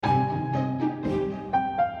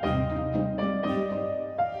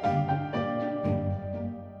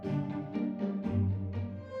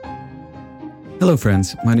Hello,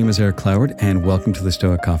 friends. My name is Eric Cloward, and welcome to the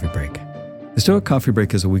Stoic Coffee Break. The Stoic Coffee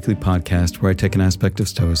Break is a weekly podcast where I take an aspect of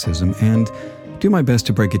Stoicism and do my best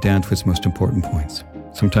to break it down to its most important points.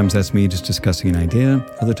 Sometimes that's me just discussing an idea.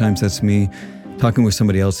 Other times that's me talking with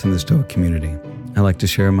somebody else in the Stoic community. I like to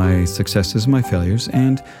share my successes and my failures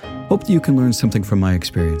and hope that you can learn something from my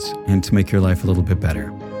experience and to make your life a little bit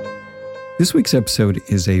better. This week's episode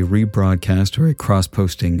is a rebroadcast or a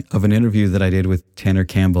cross-posting of an interview that I did with Tanner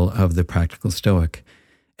Campbell of The Practical Stoic.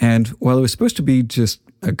 And while it was supposed to be just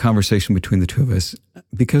a conversation between the two of us,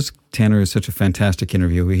 because Tanner is such a fantastic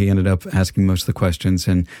interviewer, he ended up asking most of the questions,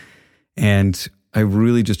 and I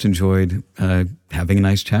really just enjoyed having a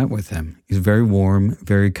nice chat with him. He's very warm,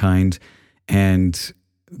 very kind, and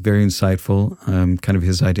very insightful. Kind of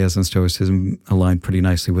his ideas on Stoicism align pretty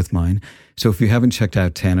nicely with mine. So if you haven't checked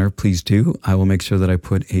out Tanner, please do. I will make sure that I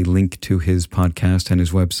put a link to his podcast and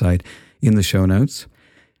his website in the show notes.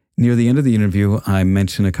 Near the end of the interview, I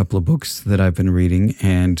mention a couple of books that I've been reading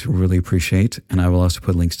and really appreciate, and I will also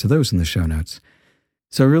put links to those in the show notes.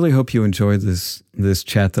 So I really hope you enjoyed this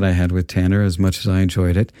chat that I had with Tanner as much as I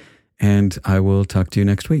enjoyed it, and I will talk to you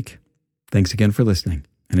next week. Thanks again for listening,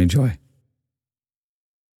 and enjoy.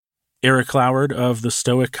 Eric Cloward of the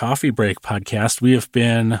Stoic Coffee Break podcast. We have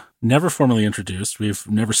been never formally introduced. We've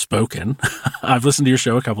never spoken. I've listened to your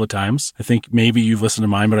show a couple of times. I think maybe you've listened to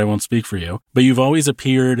mine, but I won't speak for you. But you've always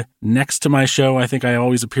appeared next to my show. I think I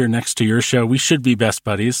always appear next to your show. We should be best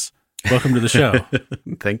buddies. Welcome to the show.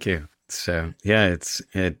 Thank you. So yeah,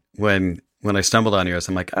 when I stumbled on yours,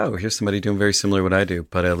 I'm like, oh, here's somebody doing very similar to what I do,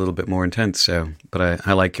 but a little bit more intense. But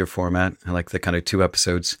I like your format. I like the kind of 2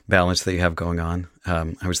 episodes balance that you have going on.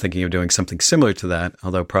 I was thinking of doing something similar to that,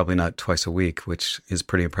 although probably not twice a week, which is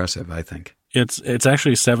pretty impressive, I think. It's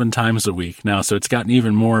actually 7 times a week now, so it's gotten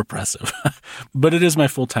even more impressive. But it is my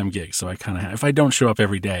full-time gig, so I kind of if I don't show up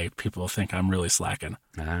every day, people think I'm really slacking.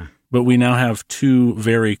 But we now have 2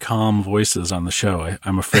 very calm voices on the show.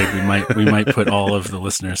 I'm afraid we might put all of the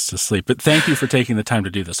listeners to sleep. But thank you for taking the time to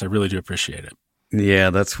do this. I really do appreciate it.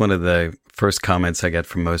 Yeah, that's one of the first comments I get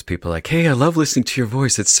from most people, like, hey, I love listening to your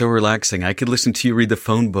voice. It's so relaxing. I could listen to you read the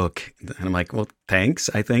phone book. And I'm like, well, thanks,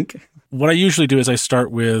 I think. What I usually do is I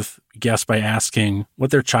start with guests by asking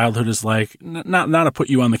what their childhood is like, not to put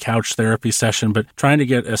you on the couch therapy session, but trying to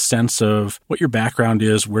get a sense of what your background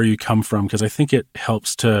is, where you come from, because I think it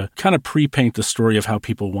helps to kind of pre-paint the story of how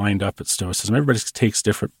people wind up at Stoicism. Everybody takes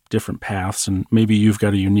different paths, and maybe you've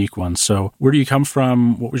got a unique one. So where do you come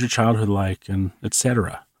from? What was your childhood like, and et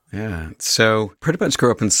cetera? Yeah, so pretty much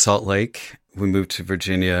grew up in Salt Lake. We moved to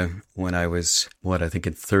Virginia when I was, I think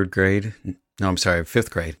in 3rd grade. No, I'm sorry,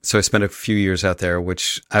 5th grade. So I spent a few years out there,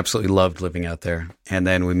 which I absolutely loved living out there. And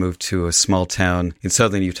then we moved to a small town in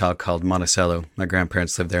southern Utah called Monticello. My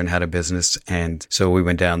grandparents lived there and had a business. And so we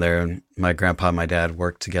went down there, and my grandpa and my dad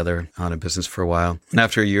worked together on a business for a while. And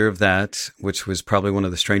after a year of that, which was probably one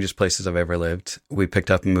of the strangest places I've ever lived, we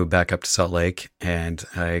picked up and moved back up to Salt Lake, and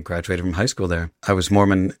I graduated from high school there. I was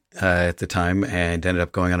Mormon at the time and ended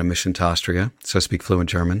up going on a mission to Austria, so I speak fluent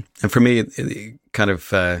German. And for me,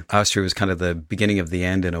 Austria was kind of the beginning of the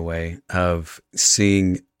end in a way of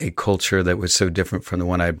seeing a culture that was so different from the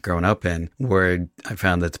one I'd grown up in, where I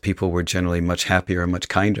found that the people were generally much happier and much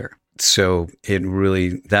kinder. So it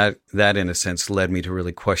really, that in a sense led me to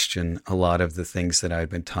really question a lot of the things that I'd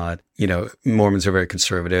been taught. You know, Mormons are very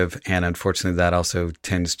conservative, and unfortunately that also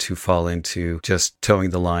tends to fall into just towing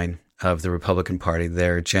the line of the Republican Party.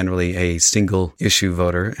 They're generally a single issue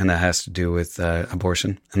voter, and that has to do with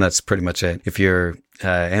abortion. And that's pretty much it. If you're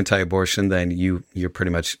anti-abortion, then you're pretty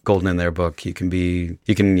much golden in their book. You can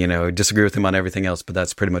disagree with them on everything else, but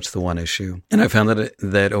that's pretty much the one issue. And I found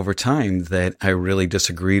that over time that I really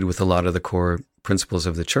disagreed with a lot of the core principles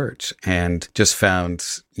of the church, and just found,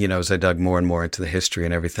 as I dug more and more into the history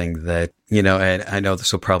and everything, that, and I know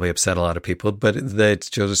this will probably upset a lot of people, but that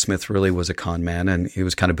Joseph Smith really was a con man, and he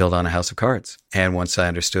was kind of built on a house of cards. And once I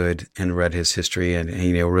understood and read his history and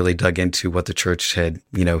really dug into what the church had,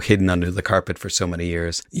 hidden under the carpet for so many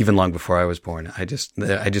years, even long before I was born, I just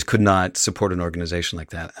could not support an organization like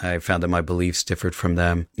that. I found that my beliefs differed from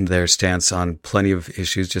them. Their stance on plenty of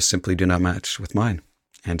issues just simply do not match with mine.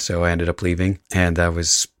 And so I ended up leaving, and that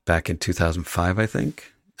was back in 2005, I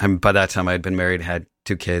think. By that time, I had been married, had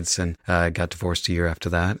 2 kids, and got divorced a year after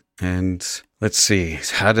that. And Let's see.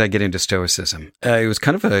 How did I get into Stoicism? It was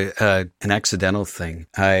kind of an accidental thing.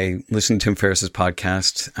 I listened to Tim Ferriss's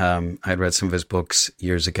podcast. I'd read some of his books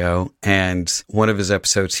years ago. And one of his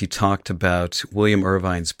episodes, he talked about William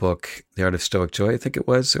Irvine's book, The Art of Stoic Joy, I think it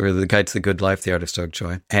was, or The Guide to the Good Life, The Art of Stoic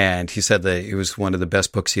Joy. And he said that it was one of the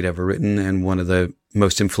best books he'd ever written and one of the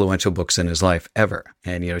most influential books in his life ever.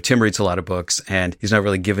 And, Tim reads a lot of books and he's not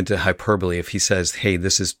really given to hyperbole. If he says, hey,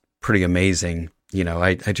 this is pretty amazing,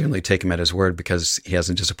 I generally take him at his word because he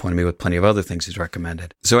hasn't disappointed me with plenty of other things he's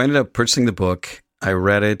recommended. So I ended up purchasing the book. I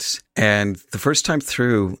read it. And the first time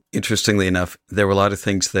through, interestingly enough, there were a lot of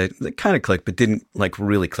things that kind of clicked, but didn't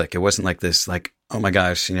really click. It wasn't like this, oh my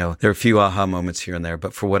gosh, there are a few aha moments here and there,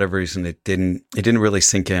 but for whatever reason, it didn't really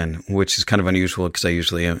sink in, which is kind of unusual because I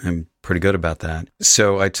usually am pretty good about that.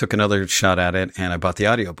 So I took another shot at it and I bought the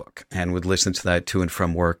audiobook and would listen to that to and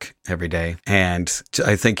from work every day. And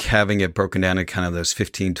I think having it broken down in kind of those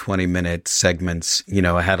 15, 20 minute segments,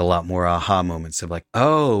 I had a lot more aha moments of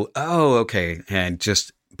oh, okay. And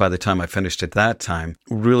just by the time I finished at that time,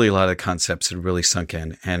 really a lot of concepts had really sunk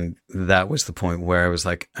in. And that was the point where I was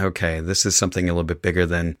like, okay, this is something a little bit bigger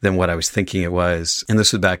than what I was thinking it was. And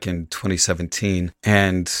this was back in 2017.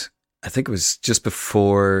 And I think it was just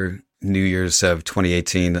before New Year's of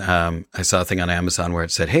 2018, I saw a thing on Amazon where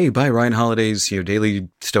it said, hey, buy Ryan Holiday's daily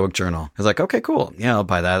Stoic journal. I was like, okay, cool. Yeah, I'll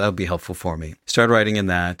buy that. That'll be helpful for me. Started writing in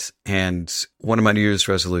that. And one of my New Year's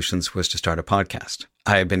resolutions was to start a podcast.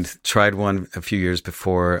 I had tried one a few years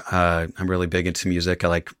before. I'm really big into music. I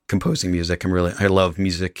like composing music. I love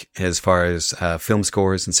music as far as film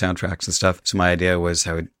scores and soundtracks and stuff. So my idea was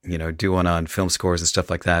I would, do one on film scores and stuff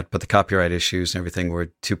like that. But the copyright issues and everything were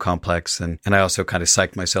too complex. And I also kind of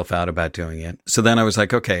psyched myself out about doing it. So then I was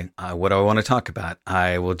like, okay, what do I want to talk about?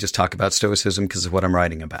 I will just talk about Stoicism because of what I'm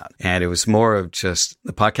writing about. And it was more of just,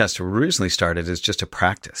 the podcast originally started as just a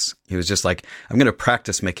practice. It was just like, I'm going to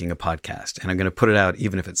practice making a podcast and I'm going to put it out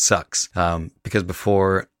even if it sucks. Because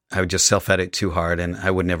before I would just self-edit too hard and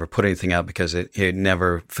I would never put anything out because it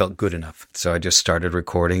never felt good enough. So I just started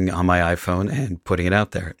recording on my iPhone and putting it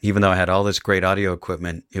out there. Even though I had all this great audio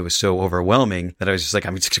equipment, it was so overwhelming that I was just like,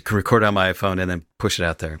 I'm just going to record on my iPhone and then push it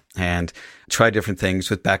out there and try different things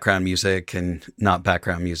with background music and not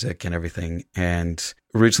background music and everything. And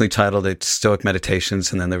originally titled it Stoic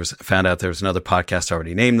Meditations. And then found out there was another podcast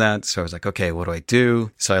already named that. So I was like, okay, what do I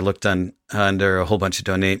do? So I looked under a whole bunch of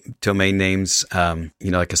domain names,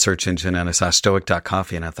 like a search engine, and I saw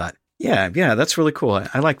stoic.coffee and I thought, yeah, that's really cool.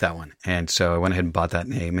 I like that one. And so I went ahead and bought that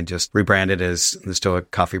name and just rebranded as the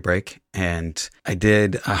Stoic Coffee Break. And I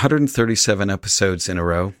did 137 episodes in a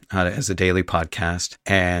row as a daily podcast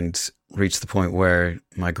and reached the point where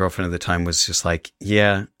my girlfriend at the time was just like,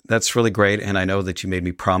 yeah, that's really great. And I know that you made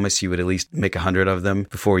me promise you would at least make 100 of them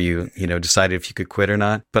before you, decided if you could quit or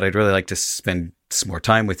not. But I'd really like to spend some more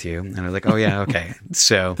time with you. And I was like, oh yeah, okay.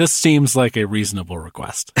 So this seems like a reasonable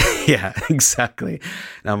request. Yeah, exactly.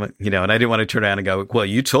 And I didn't want to turn around and go, well,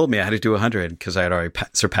 you told me I had to do 100 because I had already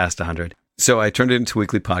surpassed 100. So I turned it into a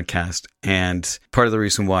weekly podcast. And part of the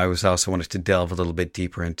reason why was I also wanted to delve a little bit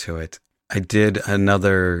deeper into it. I did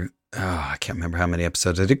another I can't remember how many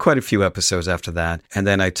episodes. I did quite a few episodes after that. And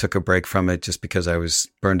then I took a break from it just because I was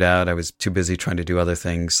burned out. I was too busy trying to do other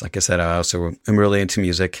things. Like I said, I also am really into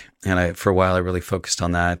music. And for a while, I really focused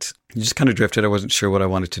on that. It just kind of drifted. I wasn't sure what I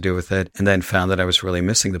wanted to do with it. And then found that I was really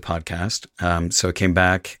missing the podcast. So I came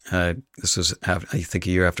back. This was, I think,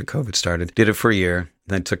 a year after COVID started. Did it for a year,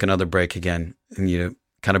 then took another break again. And,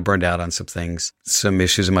 kind of burned out on some things. Some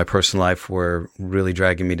issues in my personal life were really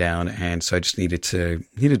dragging me down. And so I just needed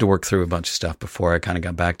to work through a bunch of stuff before I kind of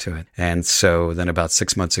got back to it. And so then about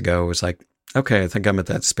 6 months ago, it was like, okay, I think I'm at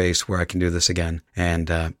that space where I can do this again, and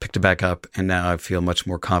picked it back up. And now I feel much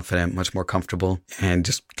more confident, much more comfortable, and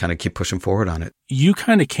just kind of keep pushing forward on it. You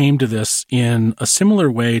kind of came to this in a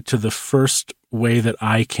similar way to the first way that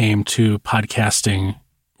I came to podcasting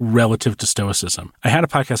relative to Stoicism. I had a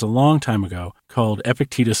podcast a long time ago called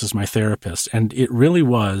Epictetus is My Therapist, and it really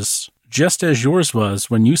was, just as yours was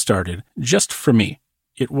when you started, just for me.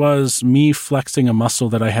 It was me flexing a muscle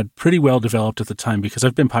that I had pretty well developed at the time because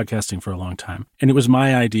I've been podcasting for a long time, and it was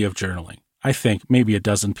my idea of journaling. I think maybe a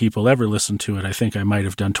dozen people ever listened to it. I think I might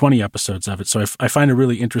have done 20 episodes of it. So I find a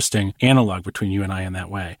really interesting analog between you and I in that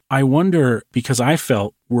way. I wonder, because I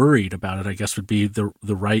felt worried about it, I guess would be the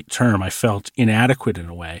right term. I felt inadequate in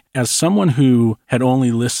a way. As someone who had only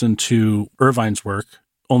listened to Irvine's work,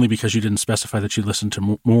 only because you didn't specify that you listened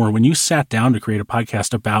to more, when you sat down to create a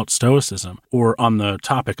podcast about Stoicism or on the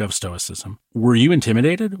topic of Stoicism, were you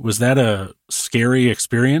intimidated? Was that a scary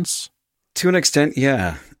experience? To an extent,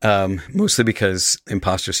 yeah. Mostly because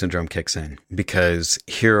imposter syndrome kicks in. Because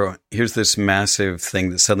here's this massive thing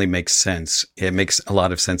that suddenly makes sense. It makes a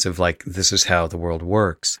lot of sense of like, this is how the world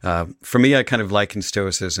works. For me, I kind of liken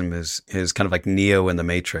Stoicism as kind of like Neo in the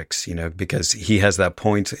Matrix, because he has that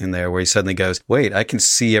point in there where he suddenly goes, wait, I can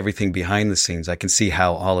see everything behind the scenes. I can see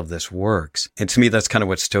how all of this works. And to me, that's kind of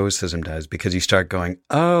what Stoicism does, because you start going,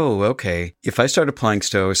 oh, okay, if I start applying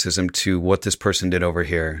Stoicism to what this person did over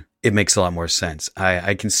here, it makes a lot more sense.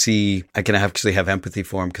 I can actually have empathy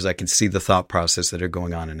for him because I can see the thought process that are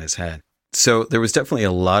going on in his head. So there was definitely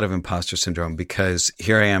a lot of imposter syndrome because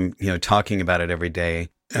here I am, talking about it every day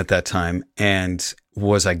at that time. And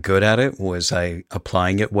was I good at it? Was I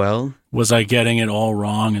applying it well? Was I getting it all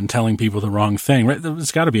wrong and telling people the wrong thing? Right?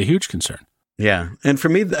 It's got to be a huge concern. Yeah. And for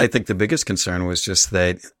me, I think the biggest concern was just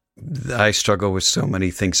that I struggle with so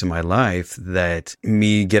many things in my life that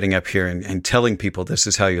me getting up here and telling people this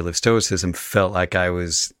is how you live Stoicism felt like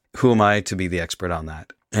who am I to be the expert on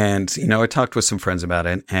that? And, I talked with some friends about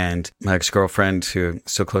it, and my ex-girlfriend, who I'm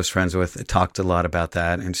still close friends with, talked a lot about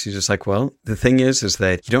that. And she's just like, well, the thing is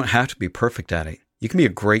that you don't have to be perfect at it. You can be a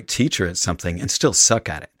great teacher at something and still suck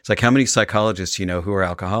at it. It's like, how many psychologists who are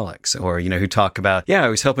alcoholics or, who talk about, I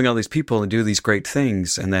was helping all these people and do these great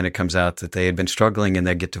things. And then it comes out that they had been struggling and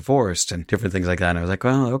they'd get divorced and different things like that. And I was like,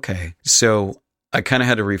 well, okay. So I kind of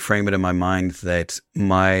had to reframe it in my mind that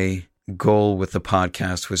my goal with the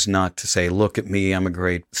podcast was not to say, look at me, I'm a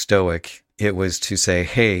great Stoic. It was to say,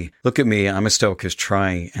 hey, look at me, I'm a Stoic who's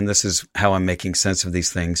trying, and this is how I'm making sense of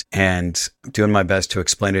these things, and doing my best to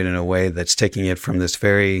explain it in a way that's taking it from this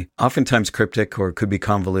very oftentimes cryptic or could be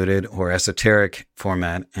convoluted or esoteric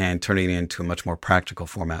format and turning it into a much more practical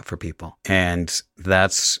format for people. And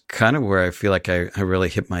that's kind of where I feel like I really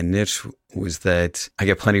hit my niche, was that I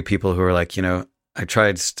get plenty of people who are like, I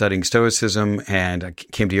tried studying Stoicism and I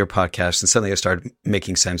came to your podcast and suddenly it started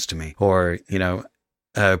making sense to me. Or,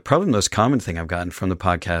 probably the most common thing I've gotten from the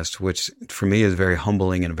podcast, which for me is very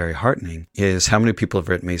humbling and very heartening, is how many people have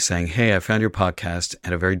written me saying, hey, I found your podcast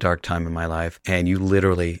at a very dark time in my life and you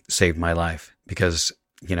literally saved my life because,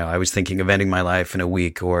 I was thinking of ending my life in a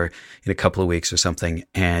week or in a couple of weeks or something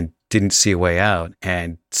and didn't see a way out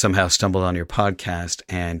and somehow stumbled on your podcast.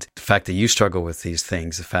 And the fact that you struggle with these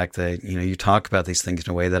things, the fact that, you talk about these things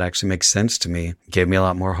in a way that actually makes sense to me gave me a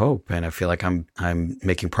lot more hope. And I feel like I'm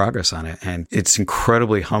making progress on it. And it's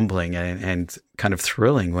incredibly humbling and kind of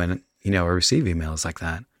thrill when, I receive emails like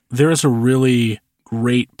that. There is a really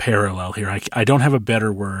great parallel here. I don't have a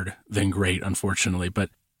better word than great, unfortunately,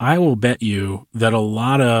 but I will bet you that a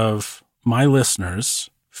lot of my listeners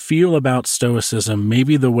feel about Stoicism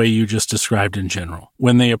maybe the way you just described in general.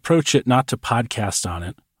 When they approach it, not to podcast on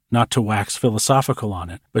it, not to wax philosophical on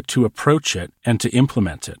it, but to approach it and to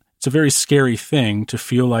implement it. It's a very scary thing to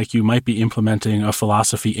feel like you might be implementing a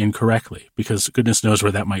philosophy incorrectly, because goodness knows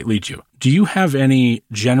where that might lead you. Do you have any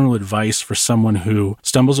general advice for someone who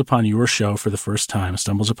stumbles upon your show for the first time,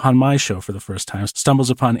 stumbles upon my show for the first time,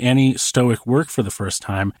 stumbles upon any Stoic work for the first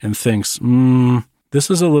time and thinks,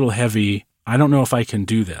 this is a little heavy, I don't know if I can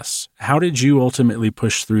do this? How did you ultimately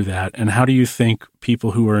push through that? And how do you think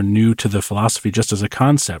people who are new to the philosophy just as a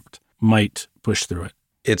concept might push through it?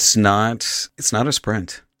 It's not a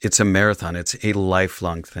sprint. It's a marathon. It's a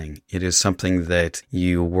lifelong thing. It is something that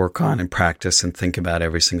you work on and practice and think about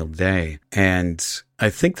every single day. And I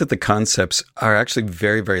think that the concepts are actually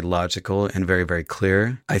very, very logical and very, very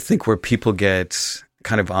clear. I think where people get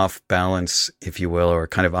kind of off balance, if you will, or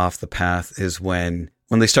kind of off the path is when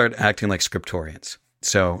they start acting like scriptorians.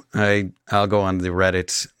 So I'll go on the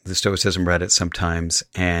Reddit, the Stoicism Reddit sometimes,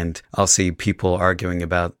 and I'll see people arguing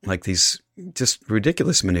about like these just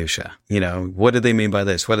ridiculous minutia. What do they mean by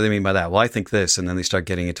this? What do they mean by that? Well, I think this. And then they start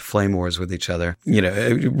getting into flame wars with each other,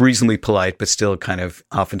 reasonably polite, but still kind of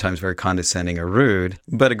oftentimes very condescending or rude,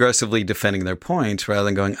 but aggressively defending their point rather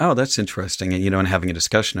than going, oh, that's interesting. And, having a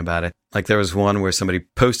discussion about it. Like there was one where somebody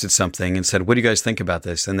posted something and said, what do you guys think about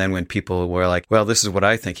this? And then when people were like, well, this is what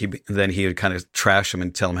I think, then he would kind of trash them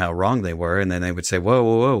and tell them how wrong they were. And then they would say, whoa,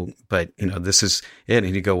 whoa, whoa. But, this is it.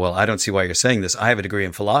 And he'd go, well, I don't see why you're saying this. I have a degree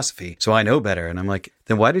in philosophy, so I know better. And I'm like,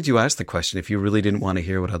 then why did you ask the question if you really didn't want to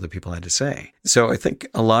hear what other people had to say? So I think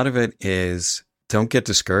a lot of it is don't get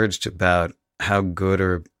discouraged about how good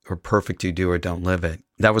or perfect you do or don't live it.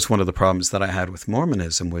 That was one of the problems that I had with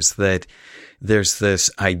Mormonism, was that there's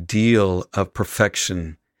this ideal of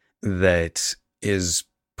perfection that is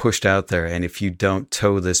pushed out there. And if you don't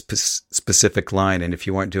toe this specific line, and if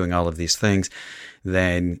you aren't doing all of these things,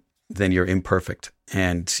 then you're imperfect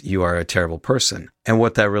and you are a terrible person. And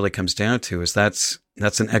what that really comes down to is that's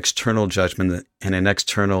an external judgment and an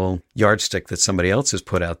external yardstick that somebody else has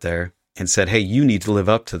put out there and said, hey, you need to live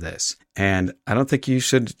up to this. And I don't think you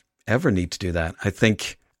should ever need to do that. I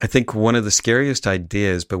think one of the scariest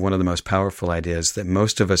ideas, but one of the most powerful ideas that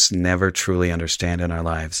most of us never truly understand in our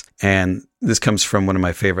lives. And this comes from one of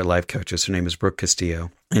my favorite life coaches. Her name is Brooke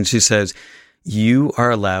Castillo. And she says, you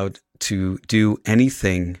are allowed to do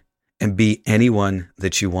anything and be anyone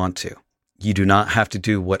that you want to. You do not have to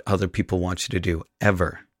do what other people want you to do,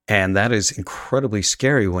 ever. And that is incredibly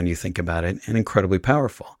scary when you think about it, and incredibly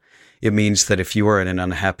powerful. It means that if you are in an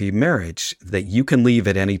unhappy marriage, that you can leave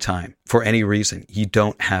at any time for any reason. You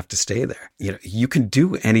don't have to stay there. You can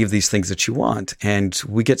do any of these things that you want. And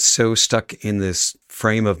we get so stuck in this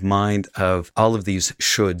frame of mind of all of these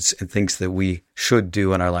shoulds and things that we should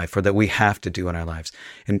do in our life or that we have to do in our lives.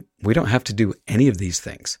 And we don't have to do any of these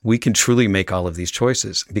things. We can truly make all of these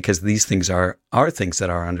choices because these things are things that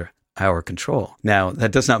are under our control. Now,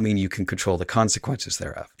 that does not mean you can control the consequences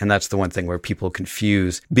thereof. And that's the one thing where people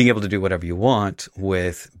confuse being able to do whatever you want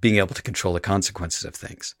with being able to control the consequences of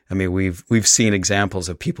things. I mean, we've seen examples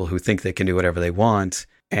of people who think they can do whatever they want,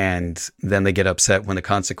 and then they get upset when the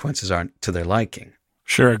consequences aren't to their liking.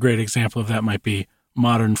 Sure, a great example of that might be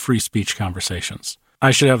modern free speech conversations.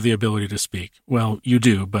 I should have the ability to speak. Well, you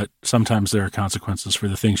do, but sometimes there are consequences for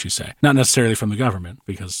the things you say. Not necessarily from the government,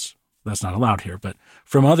 because that's not allowed here, but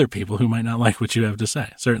from other people who might not like what you have to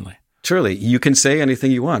say, certainly. Surely, you can say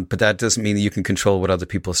anything you want, but that doesn't mean that you can control what other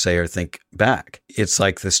people say or think back. It's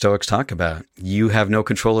like the Stoics talk about. You have no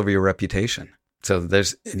control over your reputation. So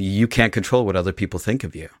you can't control what other people think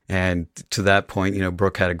of you. And to that point,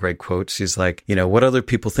 Brooke had a great quote. She's like, what other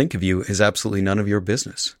people think of you is absolutely none of your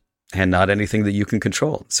business and not anything that you can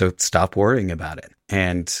control. So stop worrying about it.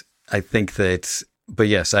 And I think that, but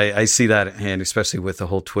yes, I see that, and especially with the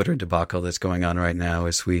whole Twitter debacle that's going on right now,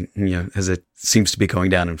 as it seems to be going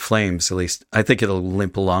down in flames. At least I think it'll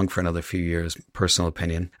limp along for another few years. Personal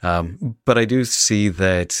opinion, but I do see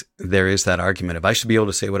that there is that argument of I should be able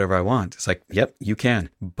to say whatever I want. It's like, yep, you can,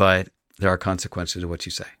 but there are consequences to what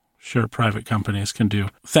you say. Sure, private companies can do,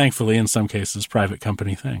 thankfully, in some cases, private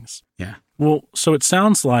company things. Yeah. Well, so it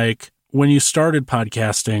sounds like when you started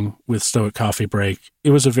podcasting with Stoic Coffee Break,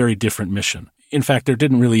 it was a very different mission. In fact, there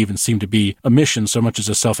didn't really even seem to be a mission so much as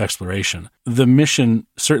a self-exploration. The mission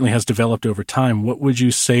certainly has developed over time. What would you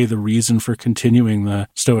say the reason for continuing the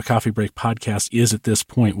Stoic Coffee Break podcast is at this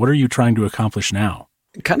point? What are you trying to accomplish now?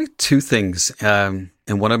 Kind of two things. And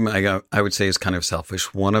one of them I would say is kind of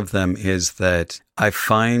selfish. One of them is that I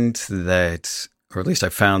find that, or at least I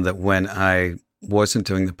found that when I wasn't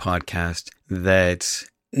doing the podcast, that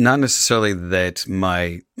not necessarily that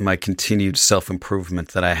my continued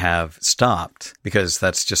self-improvement that I have stopped, because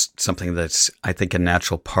that's just something that's, I think, a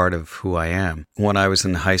natural part of who I am. When I was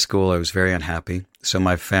in high school, I was very unhappy. So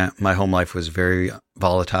my home life was very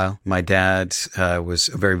volatile. My dad was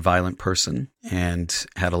a very violent person and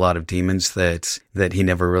had a lot of demons that he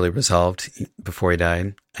never really resolved before he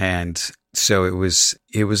died. And so it was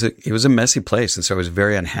a messy place. And so I was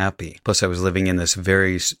very unhappy. Plus I was living in this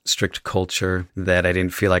very strict culture that I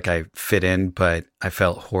didn't feel like I fit in, but I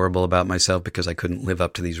felt horrible about myself because I couldn't live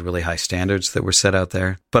up to these really high standards that were set out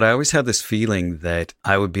there. But I always had this feeling that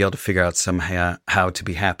I would be able to figure out somehow how to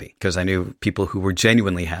be happy, because I knew people who were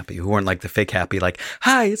genuinely happy, who weren't like the fake happy, like,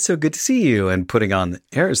 hi, it's so good to see you, and putting on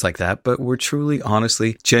airs like that, but were truly,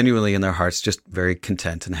 honestly, genuinely in their hearts, just very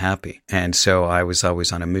content and happy. And so I was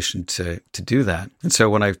always on a mission to do that. And so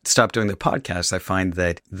when I stopped doing the podcast, I find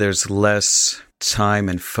that there's less time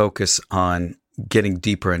and focus on getting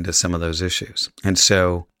deeper into some of those issues. And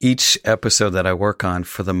so each episode that I work on,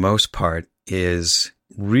 for the most part, is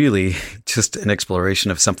really just an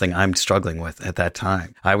exploration of something I'm struggling with at that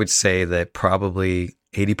time. I would say that probably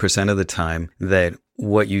 80% of the time that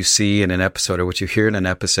what you see in an episode or what you hear in an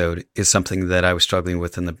episode is something that I was struggling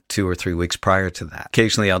with in the 2 or 3 weeks prior to that.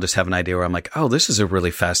 Occasionally, I'll just have an idea where I'm like, oh, this is a really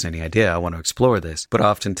fascinating idea. I want to explore this. But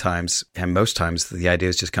oftentimes, and most times, the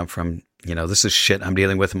ideas just come from, this is shit I'm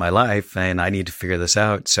dealing with in my life and I need to figure this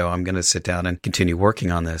out. So I'm going to sit down and continue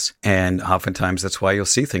working on this. And oftentimes that's why you'll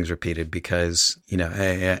see things repeated, because,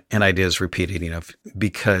 an idea is repeated,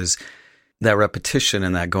 because that repetition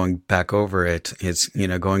and that going back over it is,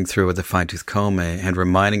 going through with a fine-tooth comb and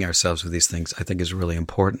reminding ourselves of these things, I think is really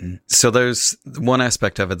important. So there's one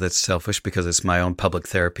aspect of it that's selfish because it's my own public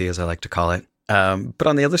therapy, as I like to call it. But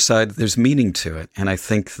on the other side, there's meaning to it. And I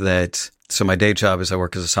think that, so my day job is I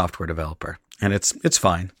work as a software developer, and it's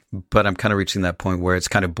fine, but I'm kind of reaching that point where it's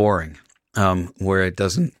kind of boring, where it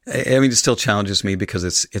doesn't, it still challenges me because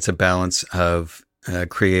it's a balance of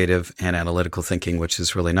creative and analytical thinking, which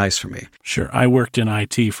is really nice for me. Sure. I worked in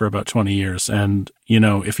IT for about 20 years. And,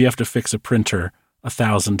 if you have to fix a printer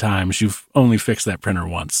 1,000 times. You've only fixed that printer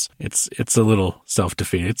once. It's a little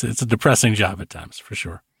self-defeating. It's a depressing job at times, for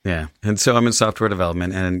sure. Yeah. And so I'm in software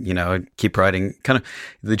development and, I keep writing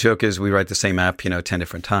the joke is we write the same app, 10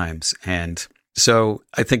 different times. And so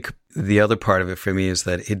I think the other part of it for me is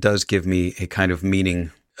that it does give me a kind of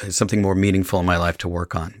meaning, something more meaningful in my life to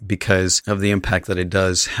work on because of the impact that it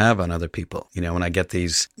does have on other people. When I get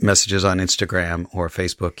these messages on Instagram or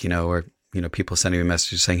Facebook, or people sending me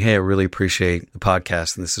messages saying, hey, I really appreciate the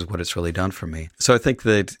podcast and this is what it's really done for me. So I think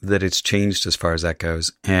that it's changed as far as that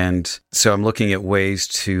goes. And so I'm looking at ways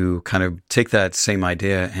to kind of take that same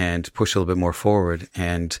idea and push a little bit more forward.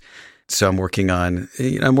 And so I'm working on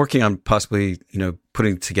possibly,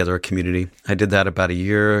 putting together a community. I did that about 1.5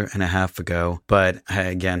 years ago, but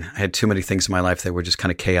I had too many things in my life that were just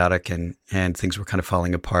kind of chaotic and things were kind of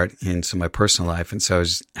falling apart in some of my personal life. And so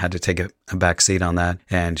I had to take a back seat on that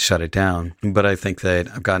and shut it down. But I think that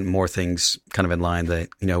I've gotten more things kind of in line that,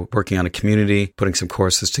 working on a community, putting some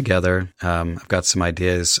courses together. I've got some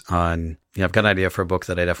ideas I've got an idea for a book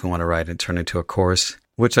that I definitely want to write and turn into a course,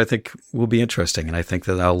 which I think will be interesting. And I think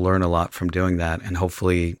that I'll learn a lot from doing that. And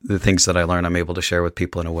hopefully the things that I learn, I'm able to share with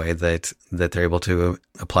people in a way that they're able to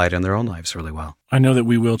apply it in their own lives really well. I know that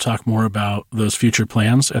we will talk more about those future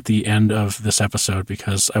plans at the end of this episode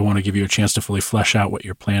because I want to give you a chance to fully flesh out what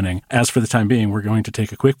you're planning. As for the time being, we're going to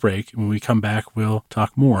take a quick break. When we come back, we'll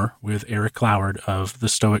talk more with Eric Cloward of the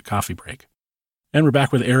Stoic Coffee Break. And we're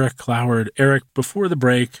back with Eric Cloward. Eric, before the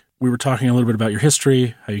break, we were talking a little bit about your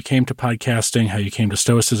history, how you came to podcasting, how you came to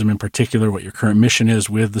Stoicism in particular, what your current mission is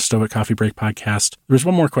with the Stoic Coffee Break podcast. There's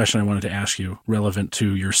one more question I wanted to ask you relevant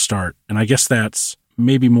to your start, and I guess that's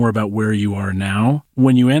maybe more about where you are now.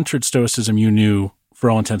 When you entered Stoicism, you knew, for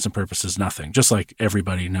all intents and purposes, nothing, just like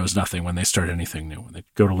everybody knows nothing when they start anything new, when they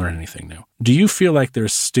go to learn anything new. Do you feel like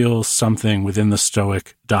there's still something within the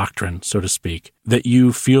Stoic doctrine, so to speak, that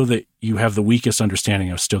you feel that you have the weakest understanding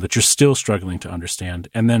of still, that you're still struggling to understand?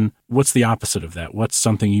 And then what's the opposite of that? What's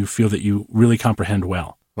something you feel that you really comprehend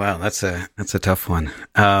well? Wow, that's a tough one.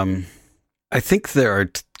 I think there are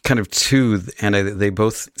kind of two, and they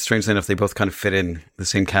both, strangely enough, they both kind of fit in the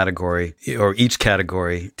same category, or each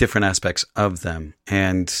category, different aspects of them.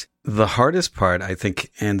 And the hardest part, I think,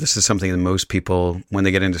 and this is something that most people, when they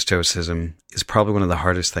get into Stoicism, is probably one of the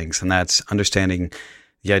hardest things, and that's understanding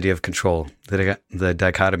the idea of control, the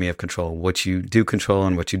dichotomy of control, what you do control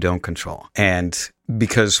and what you don't control. And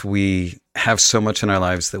because we have so much in our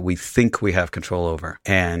lives that we think we have control over.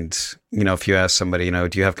 And, if you ask somebody,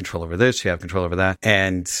 do you have control over this? Do you have control over that?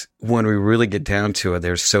 And when we really get down to it,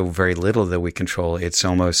 there's so very little that we control. It's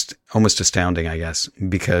almost astounding, I guess,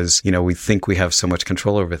 because, we think we have so much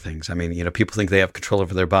control over things. I mean, people think they have control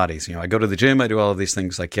over their bodies. I go to the gym, I do all of these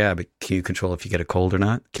things like, yeah, but can you control if you get a cold or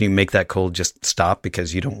not? Can you make that cold just stop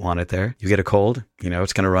because you don't want it there? You get a cold,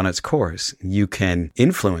 it's going to run its course. You can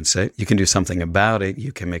influence it. You can do something about it.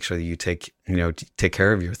 You can make sure that you take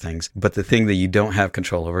care of your things. But the thing that you don't have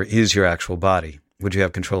control over is your actual body. What you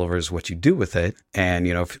have control over is what you do with it. And,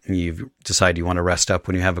 if you decide you want to rest up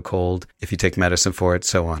when you have a cold, if you take medicine for it,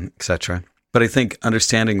 so on, etc. But I think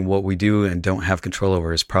understanding what we do and don't have control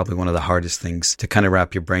over is probably one of the hardest things to kind of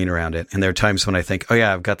wrap your brain around it. And there are times when I think, oh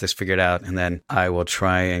yeah, I've got this figured out. And then I will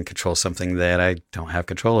try and control something that I don't have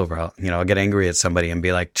control over. I'll get angry at somebody and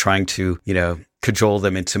be like trying to, cajole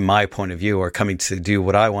them into my point of view or coming to do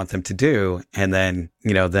what I want them to do. And then,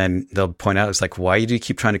 then they'll point out, it's like, why do you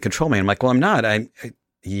keep trying to control me? I'm like, well, I'm not. I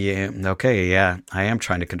am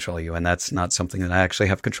trying to control you. And that's not something that I actually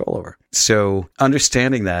have control over. So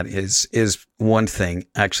understanding that is one thing.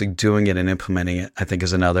 Actually doing it and implementing it, I think,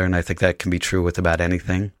 is another. And I think that can be true with about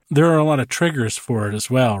anything. There are a lot of triggers for it as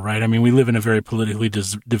well, right? I mean, we live in a very politically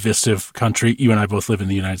divisive country. You and I both live in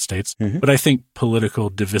the United States. Mm-hmm. But I think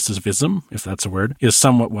political divisivism, if that's a word, is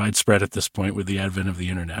somewhat widespread at this point with the advent of the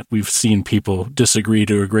internet. We've seen people disagree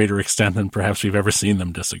to a greater extent than perhaps we've ever seen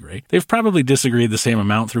them disagree. They've probably disagreed the same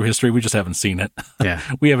amount through history. We just haven't seen it. Yeah.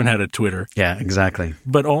 We haven't had a Twitter. Yeah, exactly.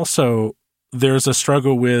 But also, there's a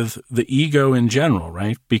struggle with the ego in general,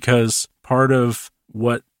 right? Because part of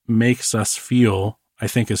what makes us feel, I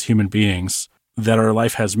think, as human beings, that our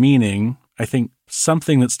life has meaning, I think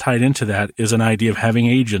something that's tied into that is an idea of having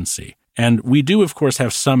agency. And we do, of course,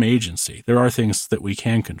 have some agency. There are things that we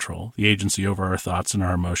can control, the agency over our thoughts and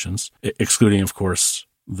our emotions, excluding, of course,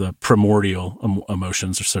 the primordial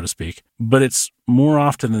emotions, so to speak. But it's more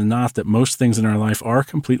often than not that most things in our life are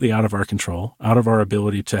completely out of our control, out of our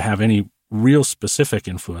ability to have any real specific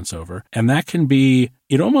influence over. And that can be,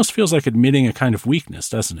 it almost feels like admitting a kind of weakness,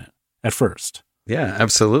 doesn't it? At first. Yeah,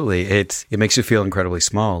 absolutely. It makes you feel incredibly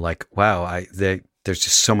small. Like, wow, there's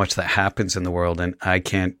just so much that happens in the world and I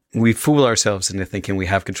can't we fool ourselves into thinking we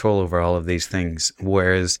have control over all of these things.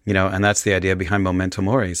 Whereas, and that's the idea behind memento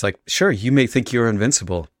mori. It's like, sure, you may think you're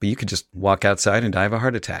invincible, but you could just walk outside and die of a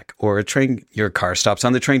heart attack, or your car stops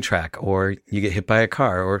on the train track, or you get hit by a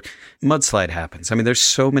car, or mudslide happens. I mean, there's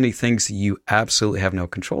so many things that you absolutely have no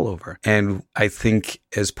control over. And I think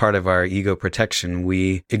as part of our ego protection,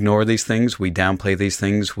 we ignore these things, we downplay these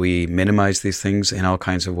things, we minimize these things in all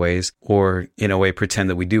kinds of ways, or in a way pretend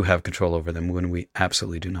that we do have control over them when we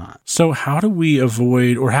absolutely do not. So how do we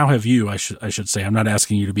avoid, or how have you, I should say, I'm not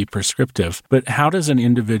asking you to be prescriptive, but how does an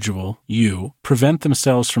individual, you, prevent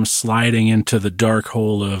themselves from sliding into the dark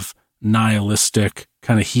hole of nihilistic,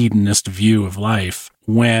 kind of hedonist view of life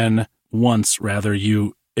when once, rather,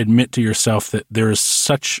 you admit to yourself that there is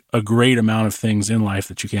such a great amount of things in life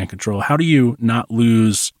that you can't control? How do you not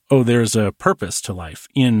lose, there's a purpose to life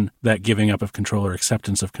in that giving up of control or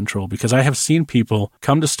acceptance of control? Because I have seen people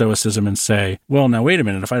come to Stoicism and say, well, now wait a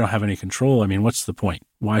minute, if I don't have any control, I mean, what's the point?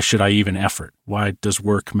 Why should I even effort? Why does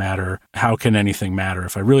work matter? How can anything matter?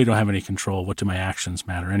 If I really don't have any control, what do my actions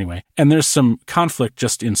matter anyway? And there's some conflict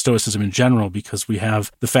just in Stoicism in general, because we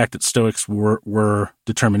have the fact that Stoics were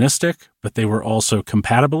deterministic, but they were also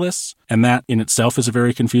compatibilists. And that in itself is a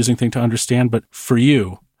very confusing thing to understand. But for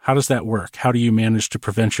you, how does that work? How do you manage to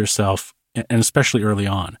prevent yourself, and especially early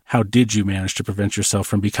on, how did you manage to prevent yourself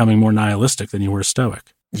from becoming more nihilistic than you were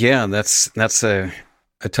Stoic? Yeah, that's a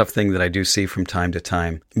tough thing that I do see from time to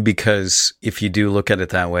time, because if you do look at it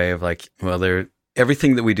that way of like, well,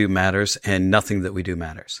 everything that we do matters and nothing that we do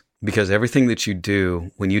matters, because everything that you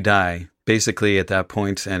do when you die, basically at that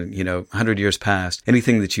point, and 100 years past,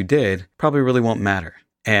 anything that you did probably really won't matter.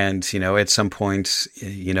 And, at some point,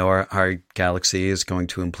 our galaxy is going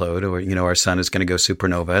to implode, or, our sun is going to go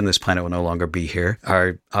supernova and this planet will no longer be here.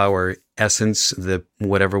 Our essence,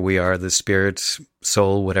 whatever we are, the spirit,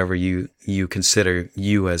 soul, whatever you consider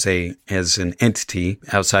you as an entity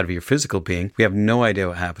outside of your physical being, we have no idea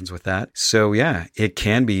what happens with that. So yeah, it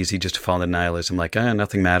can be easy just to fall into nihilism, like,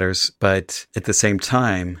 nothing matters. But at the same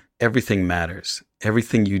time, everything matters.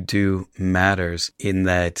 Everything you do matters in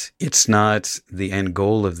that it's not the end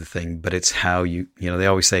goal of the thing, but it's how they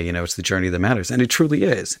always say, it's the journey that matters. And it truly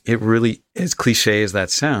is. It really, as cliche as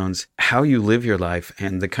that sounds, how you live your life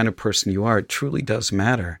and the kind of person you are, it truly does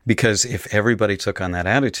matter. Because if everybody took on that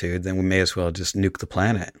attitude, then we may as well just nuke the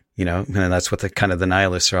planet, and that's what the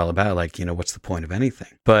nihilists are all about. Like, what's the point of anything?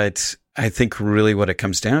 But I think really what it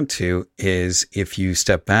comes down to is if you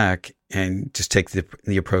step back and just take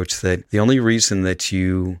the approach that the only reason that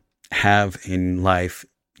you have in life,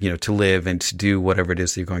 to live and to do whatever it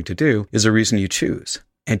is that you're going to do is a reason you choose.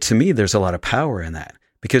 And to me, there's a lot of power in that,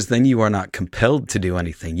 because then you are not compelled to do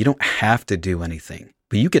anything. You don't have to do anything,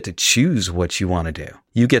 but you get to choose what you want to do.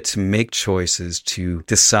 You get to make choices to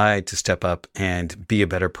decide to step up and be a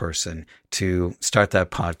better person, to start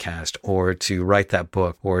that podcast, or to write that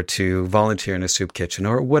book, or to volunteer in a soup kitchen,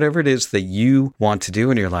 or whatever it is that you want to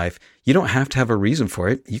do in your life. You don't have to have a reason for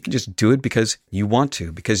it. You can just do it because you want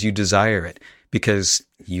to, because you desire it, because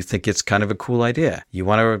you think it's kind of a cool idea. You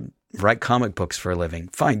want to write comic books for a living.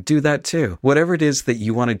 Fine, do that too. Whatever it is that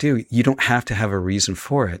you want to do, you don't have to have a reason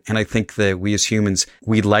for it. And I think that we as humans,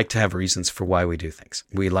 we like to have reasons for why we do things.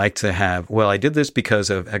 We like to have, well, I did this because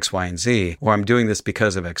of X, Y, and Z, or I'm doing this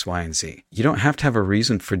because of X, Y, and Z. You don't have to have a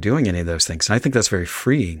reason for doing any of those things. And I think that's very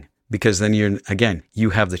freeing, because then you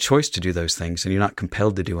have the choice to do those things and you're not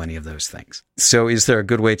compelled to do any of those things. So is there a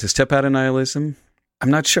good way to step out of nihilism? I'm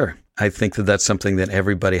not sure. I think that that's something that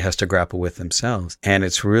everybody has to grapple with themselves. And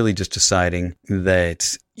it's really just deciding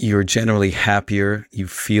that you're generally happier, you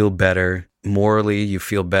feel better morally, you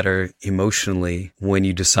feel better emotionally when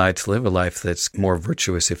you decide to live a life that's more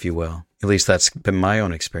virtuous, if you will. At least that's been my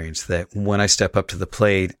own experience, that when I step up to the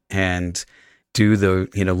plate and do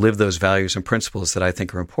live those values and principles that I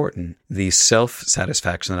think are important, the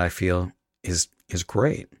self-satisfaction that I feel is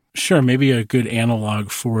great. Sure. Maybe a good analog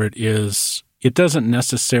for it is, it doesn't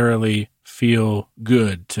necessarily feel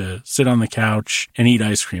good to sit on the couch and eat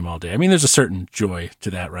ice cream all day. I mean, there's a certain joy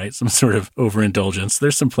to that, right? Some sort of overindulgence.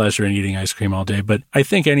 There's some pleasure in eating ice cream all day. But I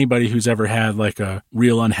think anybody who's ever had like a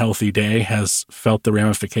real unhealthy day has felt the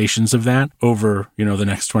ramifications of that over, the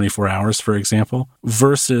next 24 hours, for example,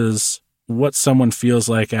 versus what someone feels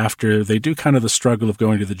like after they do kind of the struggle of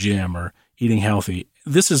going to the gym or eating healthy.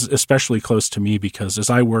 This is especially close to me because as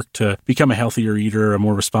I work to become a healthier eater, a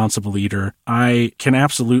more responsible eater, I can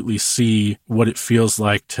absolutely see what it feels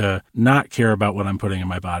like to not care about what I'm putting in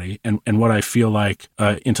my body and what I feel like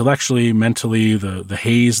intellectually, mentally, the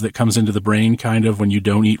haze that comes into the brain kind of when you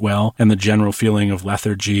don't eat well, and the general feeling of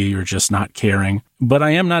lethargy or just not caring. But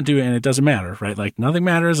I am not doing, and it doesn't matter, right? Like nothing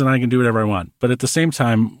matters and I can do whatever I want. But at the same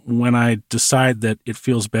time, when I decide that it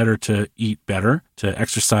feels better to eat better, to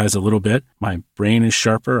exercise a little bit, my brain is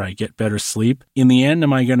sharper, I get better sleep. In the end,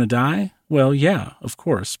 am I going to die? Well, yeah, of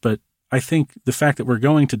course. But I think the fact that we're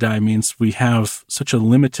going to die means we have such a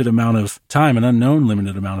limited amount of time, an unknown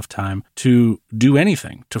limited amount of time to do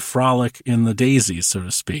anything, to frolic in the daisies, so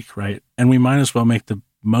to speak, right? And we might as well make the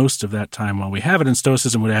most of that time while we have it. And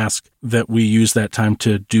Stoicism would ask that we use that time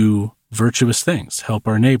to do virtuous things, help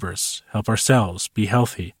our neighbors, help ourselves, be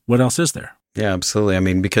healthy. What else is there? Yeah, absolutely. I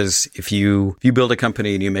mean, because if you build a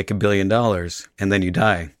company and you make $1 billion and then you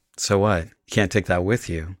die, so what? You can't take that with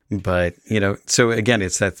you. But, so again,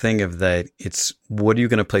 it's that thing of that it's what are you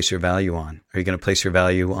going to place your value on? Are you going to place your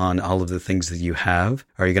value on all of the things that you have?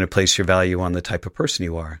 Or are you going to place your value on the type of person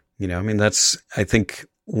you are? That's, I think,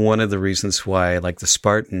 one of the reasons why, like the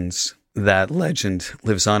Spartans, that legend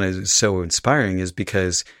lives on is so inspiring is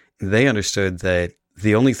because they understood that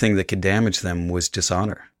the only thing that could damage them was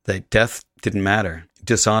dishonor, that death didn't matter.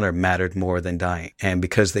 Dishonor mattered more than dying. And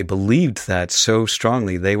because they believed that so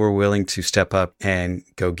strongly, they were willing to step up and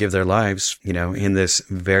go give their lives, in this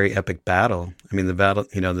very epic battle. I mean, the battle,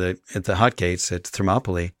 at the Hot Gates at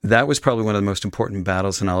Thermopylae, that was probably one of the most important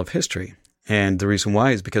battles in all of history. And the reason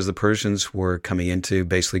why is because the Persians were coming in to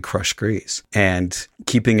basically crush Greece. And